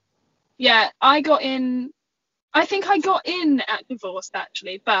 Yeah. Yeah, I got in. I think I got in at divorced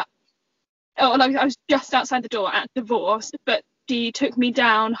actually, but I was just outside the door at divorced, but she took me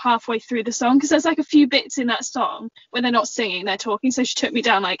down halfway through the song because there's like a few bits in that song where they're not singing, they're talking. So she took me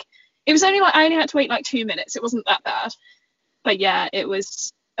down like. It was only like I only had to wait like 2 minutes. It wasn't that bad. But yeah, it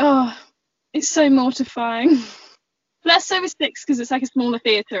was. Oh, it's so mortifying. Less so with Six because it's like a smaller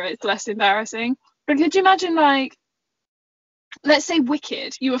theatre. It's less embarrassing. But could you imagine like, let's say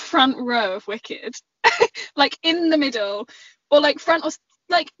Wicked, you were front row of Wicked, like in the middle, or like front or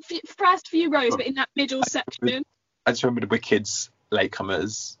like first few rows, but in that middle section. I just remember the Wicked's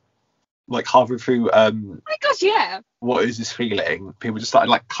latecomers. Like halfway through oh my gosh, yeah. What is this feeling? People just started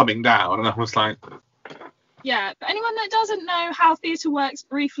like coming down and I was like, yeah. But anyone that doesn't know how theatre works,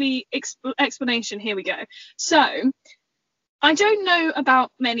 briefly explanation, here we go. So I don't know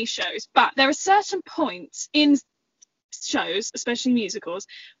about many shows, but there are certain points in shows, especially musicals,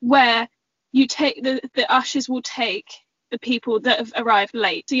 where you take the ushers will take the people that have arrived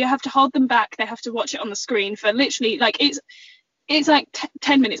late, so you have to hold them back. They have to watch it on the screen for literally like it's like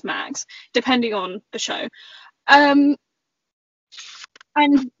 10 minutes max, depending on the show. And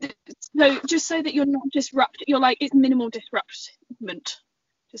so just so that you're not disrupted, you're like, it's minimal disruptment.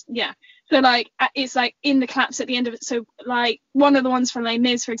 Just, yeah. So like, it's like in the claps at the end of it. So like one of the ones from Les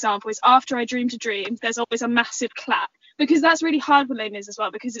Mis, for example, is after I Dreamed a Dream, there's always a massive clap because that's really hard with Les Mis as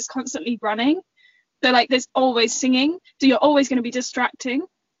well because it's constantly running. So like there's always singing. So you're always going to be distracting.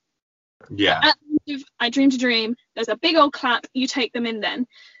 Yeah. At the end of I Dreamed a Dream, there's a big old clap, you take them in then.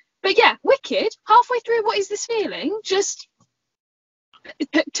 But yeah, Wicked, halfway through What Is This Feeling, just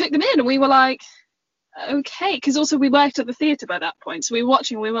took them in and we were like, okay, because also we worked at the theatre by that point, so we were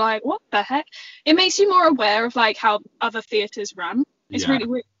watching and we were like, what the heck? It makes you more aware of like how other theatres run. It's really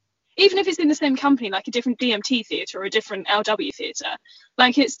weird. Even if it's in the same company, like a different DMT theatre or a different LW theatre,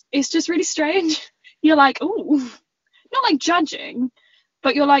 like it's just really strange. You're like, oh, not like judging,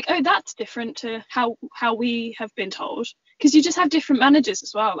 but you're like, oh, that's different to how we have been told. Because you just have different managers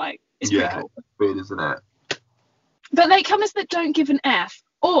as well. Like, it's pretty cool. Weird, isn't it? But latecomers that don't give an F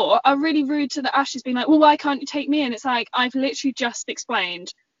or are really rude to the ushers, being like, well, why can't you take me in? It's like, I've literally just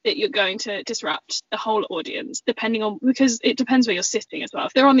explained that you're going to disrupt the whole audience, because it depends where you're sitting as well.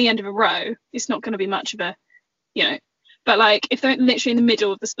 If they're on the end of a row, it's not going to be much of a, But like, if they're literally in the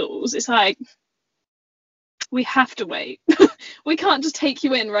middle of the stalls, it's like, we have to wait. We can't just take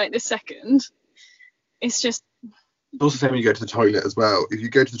you in right this second. It's just. It's also the same when you go to the toilet as well. If you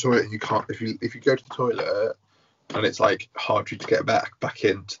go to the toilet and you can't, if you go to the toilet and it's like hard for you to get back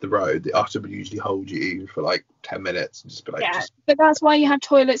into the row, the usher will usually hold you for like 10 minutes and just be like. Yeah, but that's why you have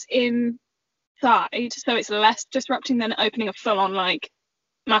toilets inside, so it's less disrupting than opening a full-on like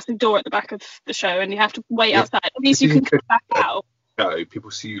massive door at the back of the show, and you have to wait outside. At least you can come back out. No, people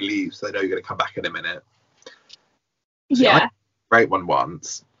see you leave, so they know you're going to come back in a minute. So yeah. I had a great one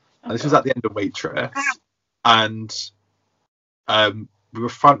once, and this was at the end of Waitress, and we were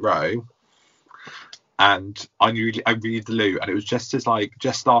front row, and I read the loo, and it was just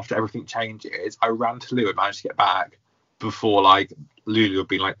after everything changes, I ran to loo and managed to get back before like Lulu had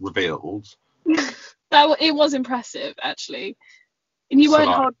been like revealed. It was impressive actually, and you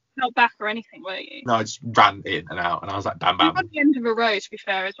weren't held back or anything, were you? No, I just ran in and out, and I was like, bam, bam. You were at the end of a row, to be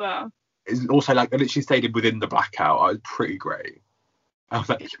fair, as well. It's also like I literally stayed within the blackout. I was pretty great. I was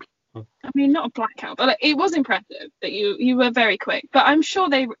like, I mean, not a blackout, but it was impressive that you were very quick. But I'm sure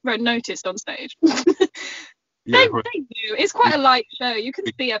they noticed on stage. They do. It's quite a light show. You can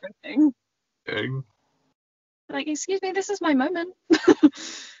see everything. Like, excuse me, this is my moment.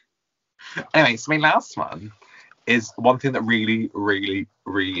 Anyway, so my last one is one thing that really, really,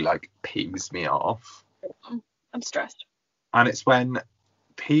 really like peeves me off. I'm stressed. And it's when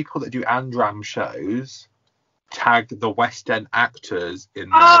people that do Andram shows tag the West End actors in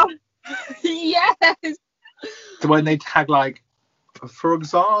there. Oh, yes. So when they tag, like, for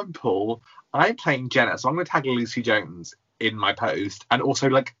example, I'm playing Jenna, so I'm going to tag Lucy Jones in my post, and also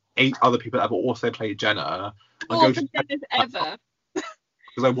like 8 other people that have also played Jenna. All the Jennas ever.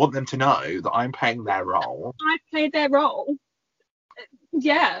 Because I want them to know that I'm playing their role. I played their role.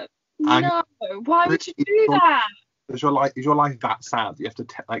 Yeah. And no. Why would you do that? Is your life that sad that you have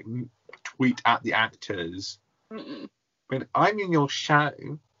to tweet at the actors? Mm-mm. I mean, I'm in your show.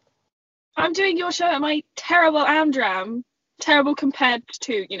 I'm doing your show at my terrible Andram. Terrible compared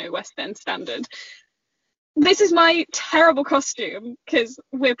to, West End standard. This is my terrible costume because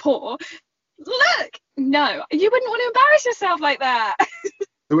we're poor. look. No, you wouldn't want to embarrass yourself like that.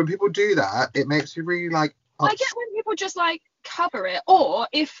 So when people do that, it makes you really like. I get when people just like cover it, or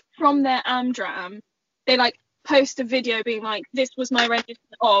if from their Amdram they like post a video being like, this was my rendition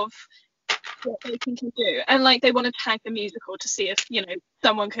of what they can do, and like they want to tag the musical to see if, you know,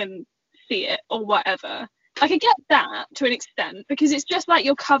 someone can see it or whatever. Like I get that to an extent, because it's just like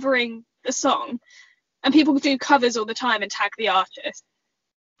you're covering the song, and people do covers all the time and tag the artist.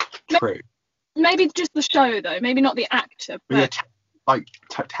 True. Maybe just the show though, maybe not the actor. But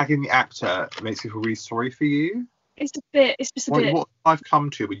Tagging the actor makes people really sorry for you. it's just a bit. What I've come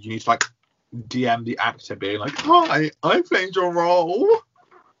to, but you need to like DM the actor being like, hi, I played your role.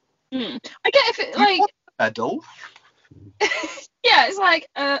 I get if it like medal. yeah, it's like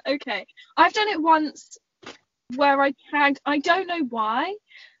okay. I've done it once where I tagged, I don't know why,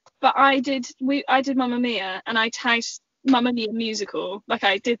 but I did Mamma Mia, and I tagged Mamma Mia musical. Like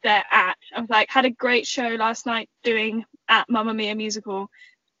I did their at. I was like, had a great show last night doing at Mamma Mia musical.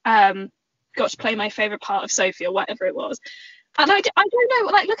 Got to play my favourite part of Sophie or whatever it was. And I don't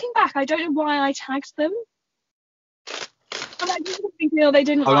know, like looking back, I don't know why I tagged them. And I didn't feel they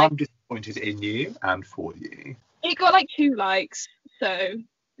didn't like. I'm disappointed in you and for you. It got like 2 likes, so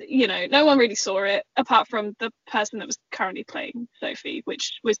you know, no one really saw it apart from the person that was currently playing Sophie,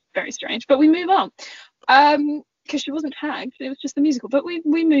 which was very strange. But we move on, because she wasn't tagged; it was just the musical. But we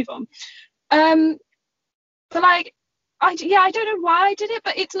move on. But like, I don't know why I did it,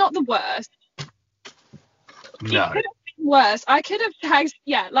 but it's not the worst. No. It could have been worse. I could have tagged,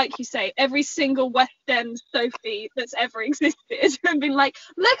 like you say, every single West End Sophie that's ever existed and been like,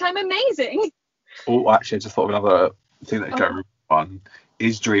 look, I'm amazing. Oh, actually, I just thought of another thing that don't really fun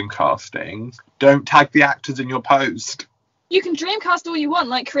is dreamcasting. Don't tag the actors in your post. You can dreamcast all you want,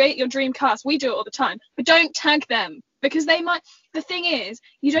 like create your dreamcast. We do it all the time, but don't tag them, because they might. The thing is,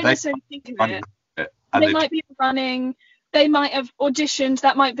 you don't necessarily think of it. They might be running. They might have auditioned.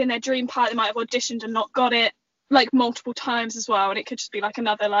 That might have been their dream part. They might have auditioned and not got it, like multiple times as well. And it could just be like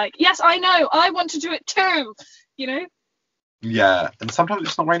another like, yes, I know, I want to do it too. You know. Yeah, and sometimes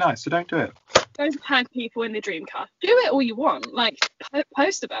it's not very nice, so don't do it. Don't tag people in the dreamcast. Do it all you want, like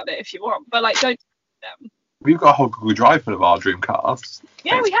post about it if you want, but like don't tag them. We've got a whole Google Drive full of our dreamcasts.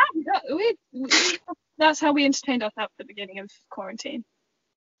 Yeah, we have. We that's how we entertained ourselves at the beginning of quarantine.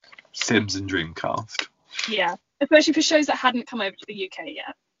 Sims and Dreamcast. Yeah, especially for shows that hadn't come over to the UK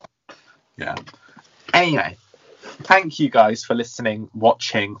yet. Yeah. Anyway, thank you guys for listening,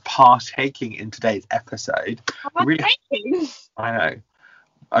 watching, partaking in today's episode. I know.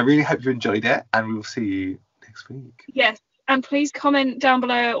 I really hope you enjoyed it, and we will see you next week. Yes, and please comment down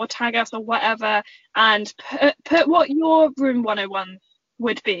below or tag us or whatever, and put what your Room 101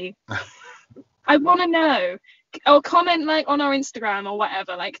 would be. I want to know. Or comment like on our Instagram or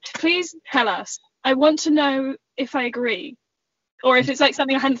whatever. Like, please tell us. I want to know if I agree, or if it's like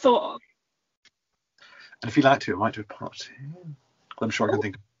something I hadn't thought of. And if you like to, it might do a part 2. I'm sure I can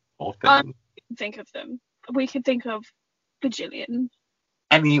think of more things. I can think of them. We could think of bajillion.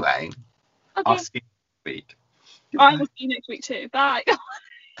 Anyway, okay. I'll see you next week. I will see you next week too. Bye.